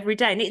think of it every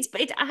day. And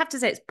I have to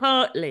say, it's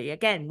partly,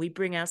 again, we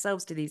bring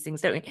ourselves to these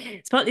things, don't we?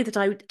 It's partly that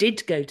I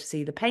did go to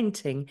see the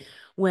painting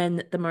when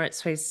the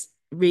Mauritshuis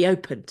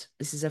reopened.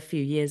 This is a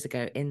few years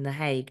ago in The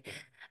Hague.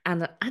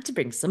 And I had to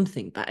bring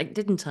something back,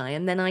 didn't I?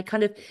 And then I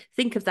kind of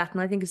think of that, and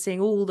I think of seeing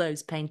all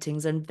those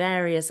paintings and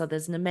various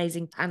others, an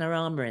amazing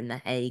panorama in The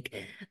Hague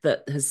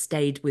that has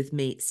stayed with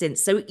me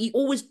since. So you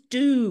always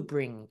do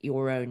bring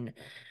your own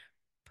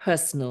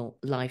personal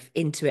life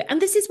into it.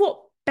 And this is what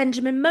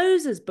Benjamin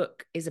Moser's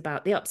book is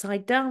about, The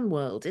Upside Down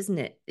World, isn't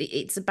it?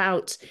 It's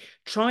about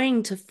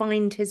trying to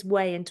find his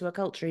way into a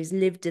culture. He's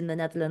lived in the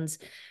Netherlands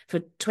for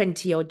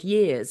 20 odd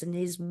years, and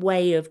his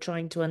way of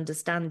trying to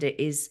understand it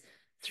is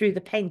through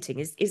the painting.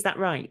 Is that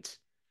right?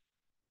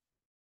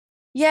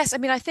 Yes, I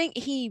mean, I think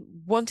he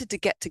wanted to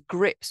get to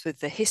grips with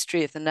the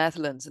history of the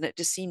Netherlands, and it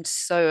just seemed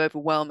so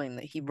overwhelming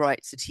that he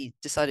writes that he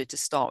decided to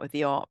start with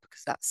the art,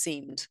 because that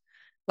seemed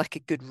like a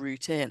good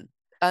route in.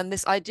 And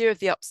this idea of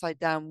the upside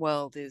down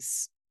world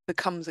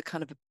becomes a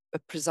kind of a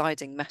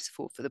presiding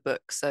metaphor for the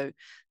book. So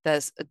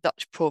there's a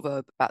Dutch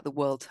proverb about the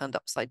world turned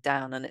upside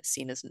down, and it's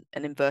seen as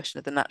an inversion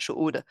of the natural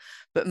order.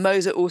 But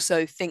Moser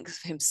also thinks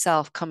of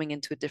himself coming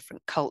into a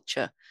different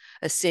culture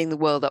as seeing the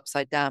world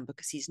upside down,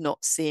 because he's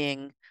not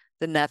seeing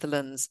the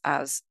Netherlands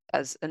as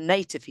a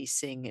native. He's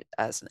seeing it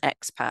as an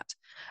expat.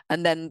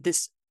 And then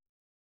this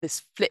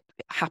flip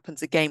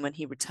happens again when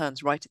he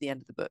returns right at the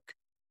end of the book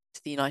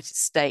to the United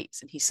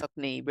States, and he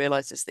suddenly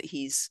realizes that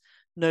he's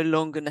no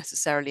longer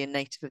necessarily a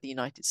native of the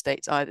United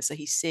States either. So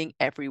he's seeing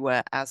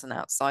everywhere as an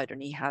outsider,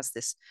 and he has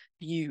this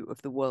view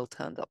of the world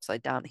turned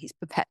upside down. He's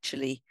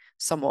perpetually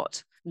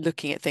somewhat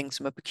looking at things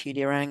from a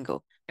peculiar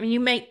angle. I mean,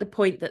 you make the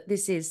point that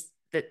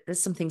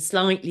there's something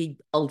slightly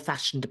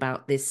old-fashioned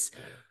about this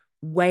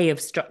way of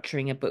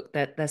structuring a book,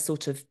 that they're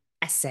sort of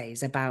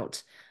essays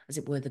about, as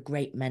it were, the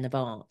great men of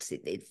art.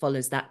 It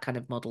follows that kind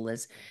of model.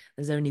 There's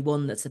only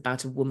one that's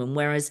about a woman,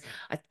 whereas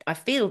I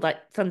feel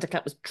like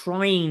Thunderclap was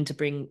trying to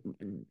bring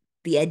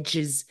the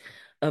edges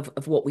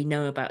of what we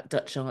know about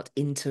Dutch art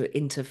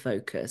into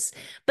focus.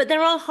 But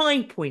there are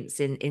high points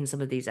in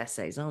some of these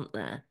essays, aren't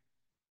there?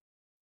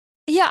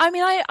 Yeah, I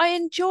mean, I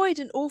enjoyed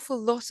an awful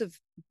lot of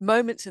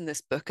moments in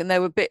this book, and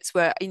there were bits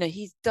where, you know,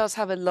 he does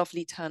have a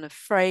lovely turn of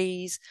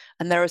phrase,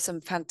 and there are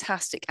some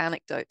fantastic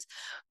anecdotes.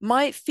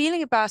 My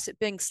feeling about it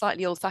being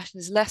slightly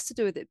old-fashioned is less to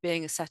do with it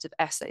being a set of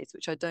essays,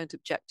 which I don't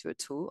object to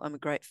at all. I'm a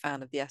great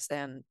fan of the essay,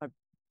 and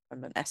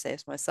I'm an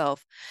essayist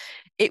myself.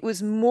 It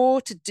was more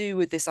to do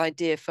with this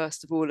idea,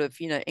 first of all, of,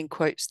 you know, in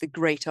quotes, the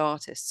great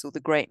artists or the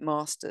great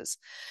masters.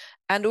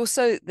 And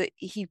also that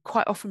he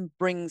quite often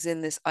brings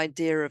in this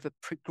idea of a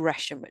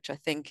progression, which I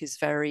think is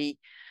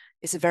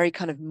it's a very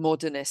kind of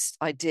modernist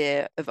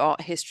idea of art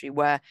history,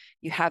 where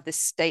you have this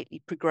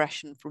stately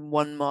progression from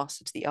one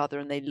master to the other,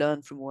 and they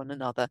learn from one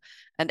another,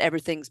 and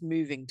everything's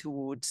moving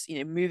towards, you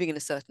know, moving in a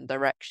certain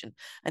direction.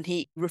 And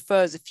he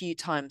refers a few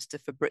times to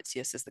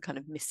Fabritius as the kind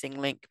of missing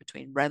link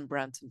between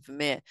Rembrandt and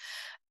Vermeer.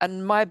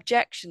 And my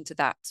objection to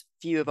that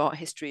view of art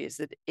history is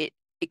that it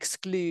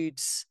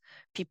excludes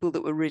people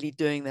that were really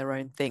doing their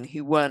own thing,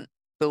 who weren't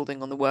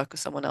building on the work of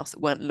someone else, that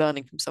weren't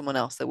learning from someone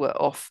else, that were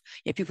off,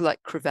 you know, people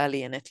like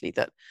Crivelli in Italy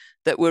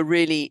that were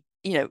really,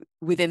 you know,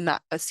 within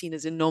that are seen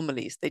as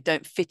anomalies. They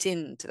don't fit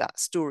into that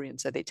story, and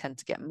so they tend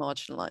to get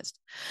marginalized.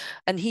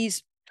 And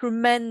he's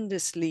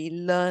tremendously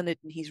learned,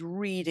 and he's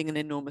reading an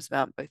enormous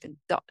amount both in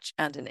Dutch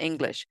and in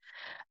English.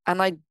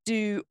 And I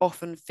do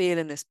often feel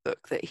in this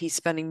book that he's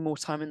spending more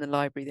time in the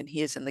library than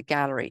he is in the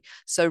gallery.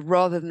 So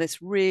rather than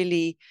this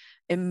really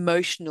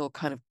emotional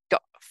kind of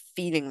gut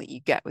feeling that you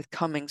get with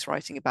Cummings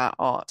writing about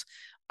art,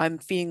 I'm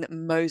feeling that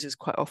Moses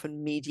quite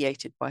often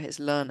mediated by his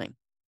learning.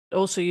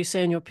 Also, you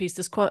say in your piece,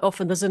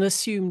 there's an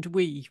assumed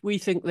we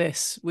think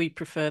this, we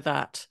prefer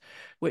that,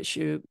 which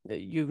you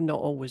don't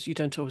always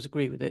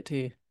agree with it, do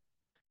you?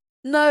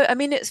 No, I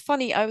mean, it's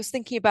funny. I was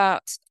thinking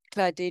about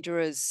Claire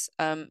Diderot's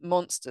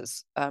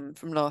Monsters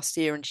from last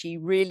year, and she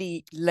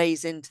really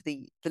lays into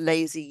the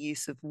lazy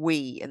use of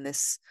we, and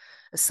this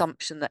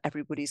assumption that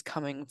everybody's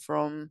coming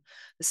from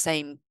the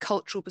same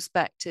cultural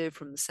perspective,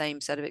 from the same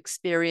set of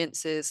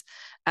experiences.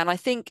 And I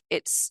think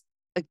it's,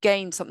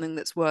 again, something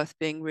that's worth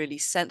being really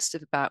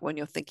sensitive about when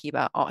you're thinking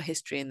about art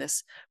history, and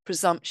this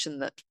presumption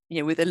that,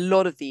 you know, with a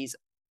lot of these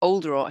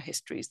older art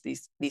histories,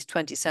 these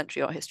 20th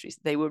century art histories,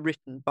 they were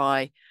written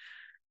by,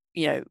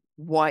 you know,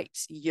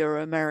 white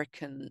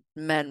Euro-American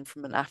men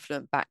from an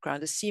affluent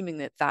background, assuming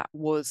that that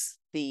was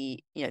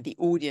the, you know, the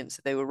audience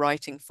that they were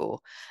writing for.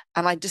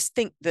 And I just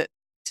think that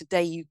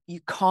today you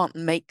can't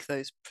make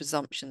those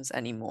presumptions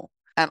anymore.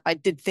 And I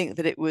did think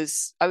that I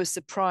was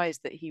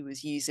surprised that he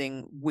was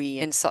using we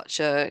in such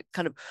a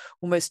kind of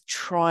almost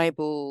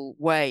tribal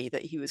way,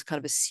 that he was kind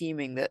of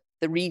assuming that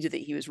the reader that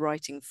he was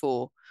writing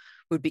for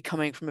would be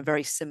coming from a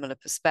very similar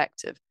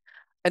perspective.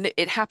 And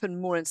it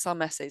happened more in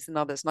some essays than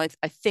others. And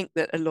I think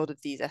that a lot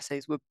of these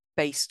essays were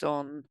based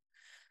on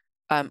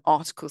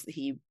articles that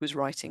he was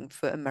writing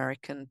for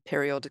American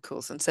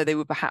periodicals. And so they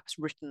were perhaps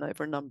written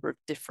over a number of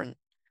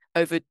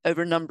over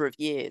a number of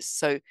years.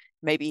 So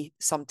maybe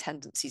some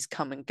tendencies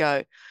come and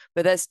go.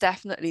 But there's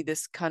definitely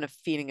this kind of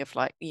feeling of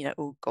like, you know,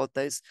 oh God,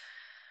 those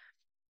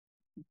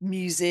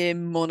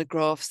museum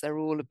monographs, they're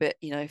all a bit,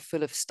 you know,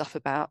 full of stuff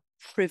about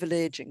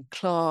privilege and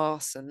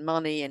class and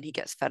money, and he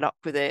gets fed up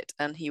with it.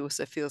 And he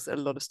also feels that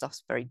a lot of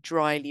stuff's very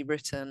dryly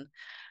written.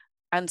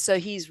 And so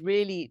he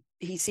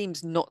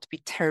seems not to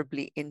be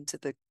terribly into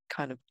the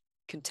kind of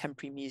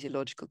contemporary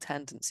museological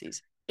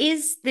tendencies.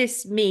 Is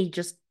this me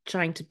just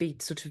trying to be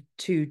sort of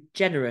too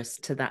generous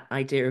to that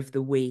idea of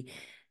the we?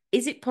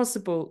 Is it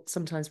possible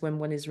sometimes when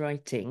one is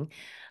writing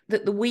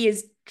that the we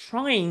is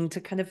trying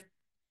to kind of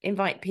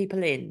invite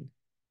people in?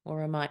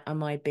 Or am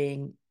I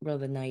being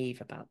rather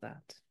naive about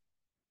that?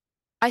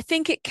 I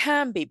think it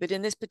can be, but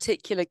in this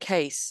particular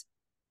case,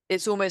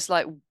 it's almost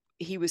like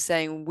he was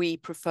saying we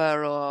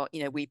prefer our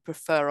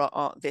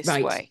art this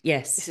Right. way.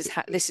 Yes.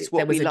 This is what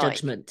there was we a like.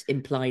 judgment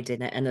implied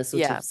in it, and a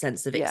sort of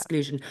sense of Yeah.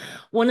 exclusion.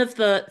 One of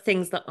the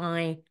things that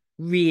I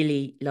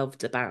really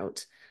loved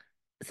about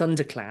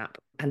Thunderclap,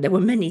 and there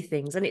were many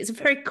things, and it's a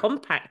very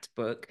compact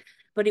book,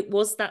 but it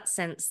was that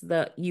sense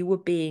that you were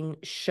being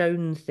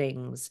shown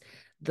things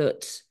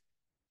that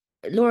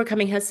Laura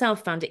Cumming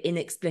herself found it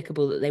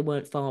inexplicable that they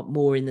weren't far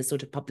more in the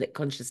sort of public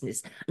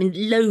consciousness. I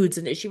mean, loads,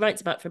 and she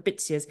writes about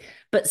Fabritius,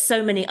 but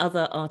so many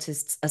other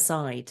artists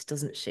aside,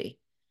 doesn't she?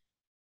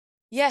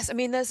 Yes, I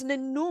mean, there's an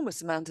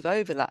enormous amount of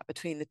overlap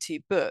between the two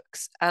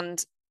books,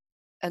 and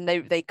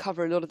they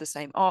cover a lot of the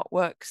same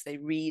artworks. They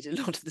read a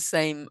lot of the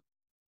same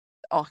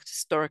art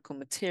historical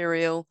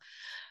material,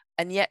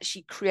 and yet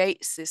she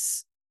creates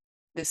this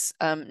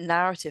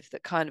narrative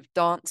that kind of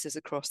dances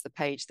across the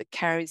page, that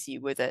carries you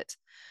with it,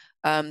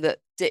 that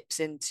dips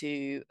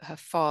into her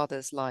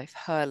father's life,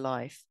 her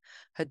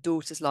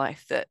daughter's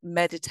life, that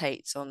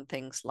meditates on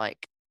things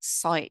like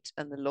sight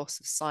and the loss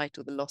of sight,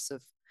 or the loss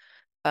of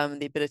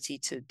the ability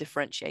to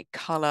differentiate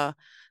color,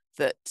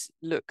 that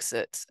looks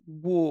at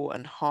war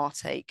and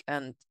heartache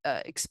and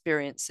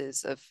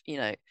experiences of,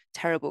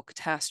 terrible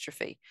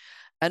catastrophe,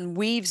 and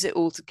weaves it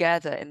all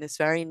together in this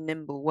very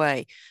nimble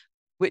way,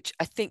 which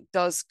I think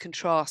does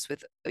contrast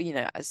with,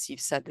 as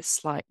you've said, this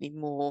slightly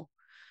more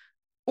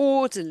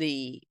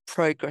orderly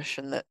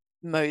progression that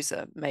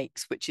Moser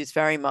makes, which is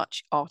very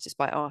much artist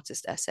by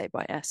artist, essay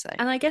by essay.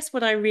 And I guess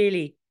what I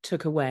really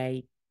took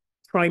away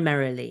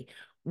primarily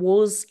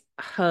was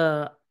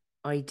her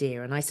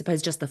idea, and I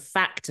suppose just the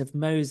fact of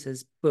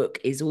Moser's book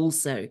is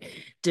also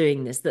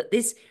doing this, that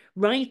this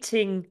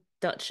writing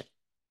Dutch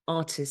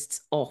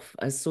artists off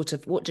as sort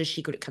of, what does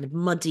she call it, kind of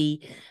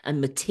muddy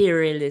and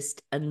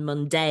materialist and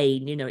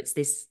mundane, it's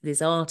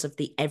this art of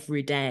the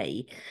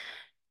everyday,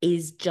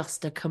 is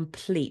just a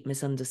complete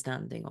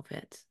misunderstanding of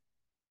it.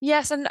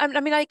 Yes, and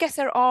I mean, I guess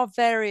there are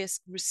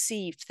various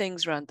received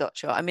things around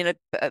Dutch art. I mean,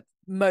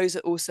 Moser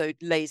also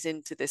lays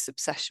into this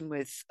obsession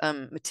with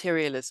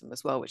materialism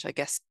as well, which I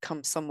guess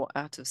comes somewhat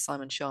out of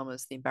Simon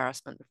Schama's The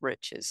Embarrassment of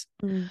Riches,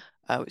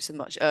 which is a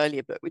much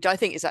earlier book, which I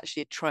think is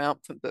actually a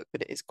triumphant book,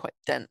 but it is quite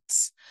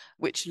dense,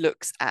 which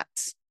looks at,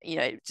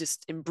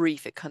 just in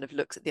brief, it kind of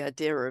looks at the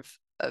idea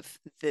of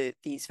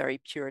these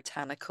very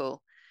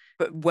puritanical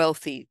but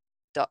wealthy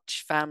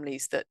Dutch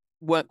families that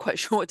weren't quite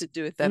sure what to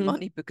do with their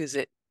money, because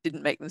it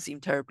didn't make them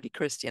seem terribly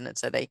Christian, and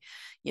so they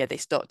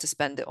start to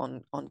spend it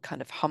on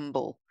kind of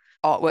humble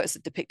artworks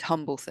that depict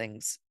humble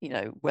things,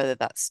 whether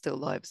that's still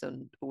lives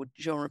or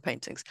genre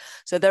paintings.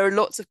 So there are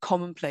lots of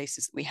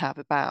commonplaces that we have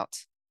about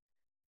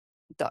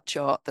Dutch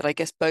art that I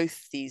guess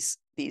both these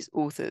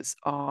authors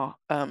are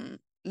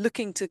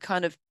looking to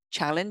kind of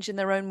challenge in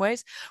their own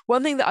ways.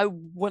 One thing that I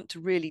want to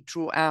really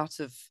draw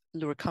out of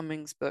Laura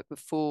Cummings' book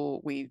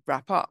before we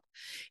wrap up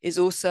is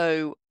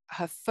also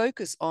her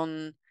focus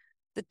on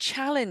the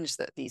challenge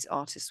that these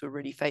artists were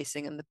really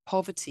facing, and the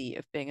poverty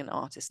of being an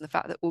artist, and the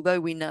fact that although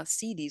we now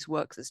see these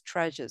works as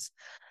treasures,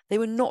 they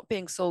were not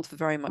being sold for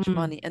very much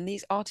money, and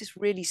these artists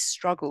really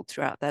struggled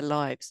throughout their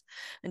lives.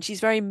 And she's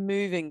very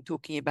moving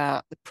talking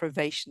about the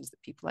privations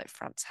that people like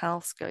Frans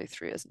Hals go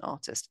through as an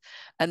artist,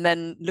 and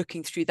then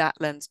looking through that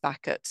lens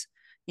back at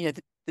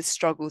the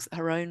struggles that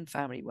her own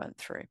family went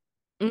through.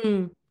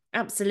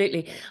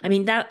 Absolutely. I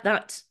mean,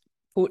 that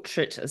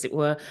portrait, as it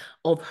were,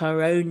 of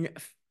her own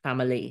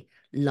family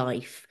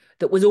life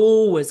that was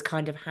always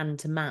kind of hand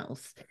to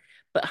mouth,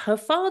 but her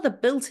father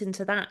built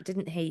into that,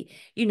 didn't he,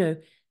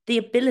 the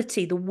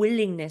ability, the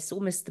willingness,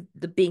 almost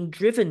the being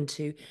driven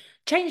to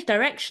change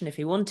direction if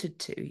he wanted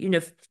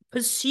to,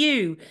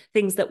 pursue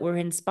things that were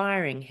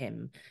inspiring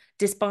him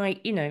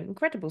despite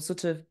incredible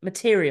sort of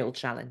material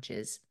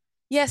challenges.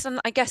 Yes,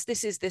 and I guess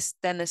this is this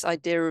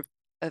idea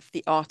of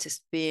the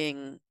artist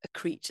being a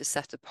creature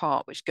set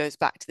apart, which goes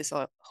back to this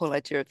whole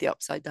idea of the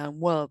upside down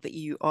world, that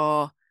you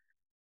are,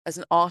 as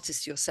an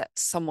artist, you're set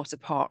somewhat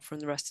apart from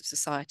the rest of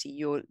society.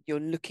 You're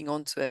looking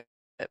onto it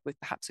with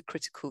perhaps a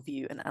critical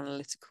view, an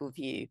analytical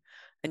view,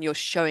 and you're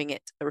showing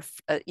it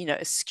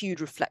a skewed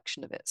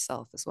reflection of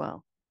itself as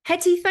well.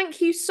 Hetty,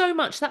 thank you so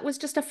much. That was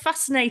just a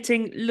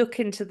fascinating look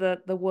into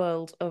the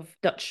world of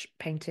Dutch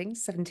painting,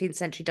 17th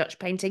century Dutch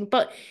painting.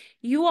 But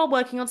you are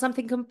working on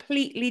something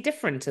completely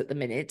different at the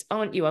minute,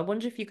 aren't you? I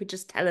wonder if you could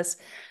just tell us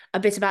a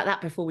bit about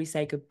that before we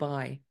say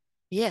goodbye.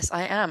 Yes,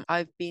 I am.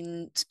 I've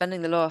been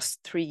spending the last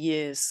 3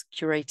 years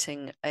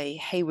curating a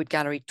Hayward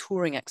Gallery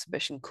touring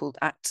exhibition called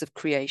Acts of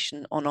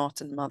Creation on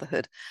Art and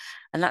Motherhood.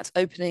 And that's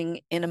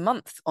opening in a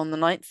month on the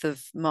 9th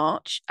of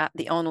March at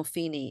the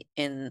Arnolfini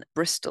in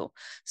Bristol.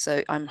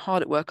 So I'm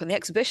hard at work on the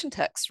exhibition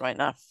text right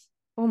now.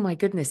 Oh my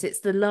goodness, it's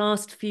the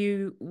last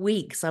few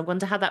weeks. I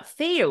wonder how that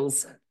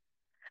feels.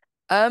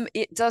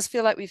 It does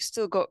feel like we've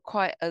still got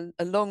quite a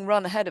long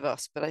run ahead of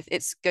us, but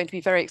it's going to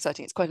be very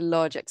exciting. It's quite a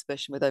large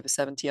exhibition with over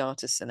 70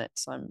 artists in it,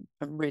 so I'm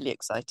really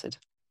excited.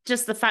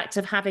 Just the fact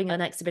of having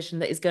an exhibition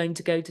that is going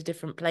to go to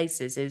different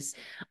places is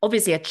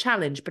obviously a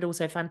challenge, but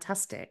also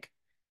fantastic.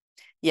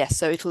 Yes,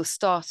 so it'll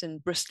start in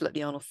Bristol at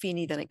the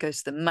Arnolfini, then it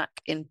goes to the MAC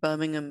in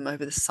Birmingham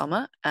over the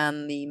summer,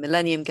 and the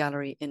Millennium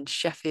Gallery in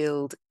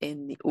Sheffield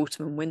in the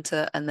autumn and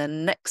winter, and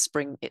then next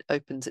spring it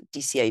opens at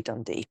DCA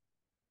Dundee.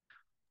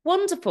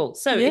 Wonderful.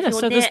 So if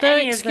you're near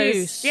any of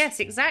those,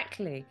 yes,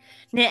 exactly,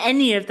 near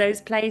any of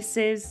those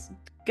places,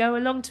 go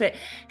along to it.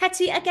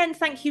 Hetty, again,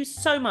 thank you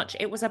so much.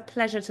 It was a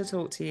pleasure to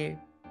talk to you.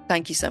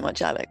 Thank you so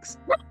much, Alex.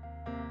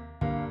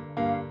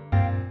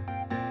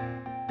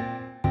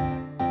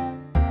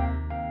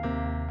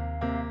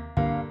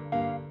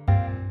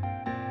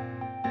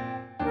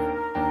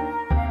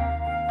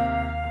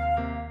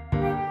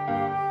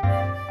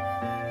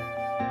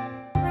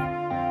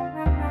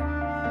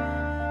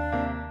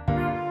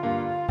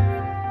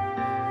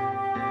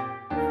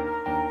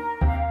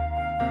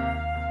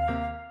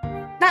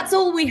 That's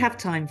all we have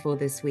time for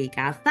this week.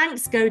 Our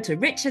thanks go to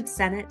Richard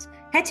Sennett,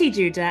 Hetty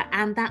Judah,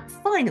 and that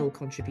final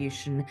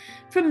contribution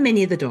from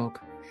Minnie the dog.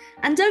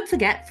 And don't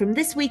forget, from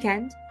this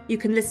weekend, you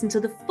can listen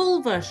to the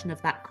full version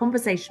of that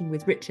conversation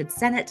with Richard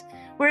Sennett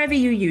wherever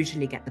you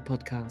usually get the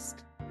podcast.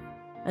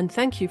 And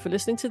thank you for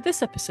listening to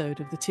this episode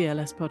of the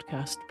TLS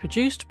podcast,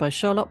 produced by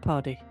Charlotte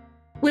Pardee.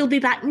 We'll be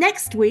back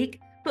next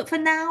week, but for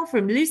now,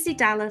 from Lucy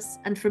Dallas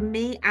and from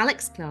me,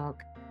 Alex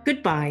Clark,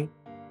 goodbye.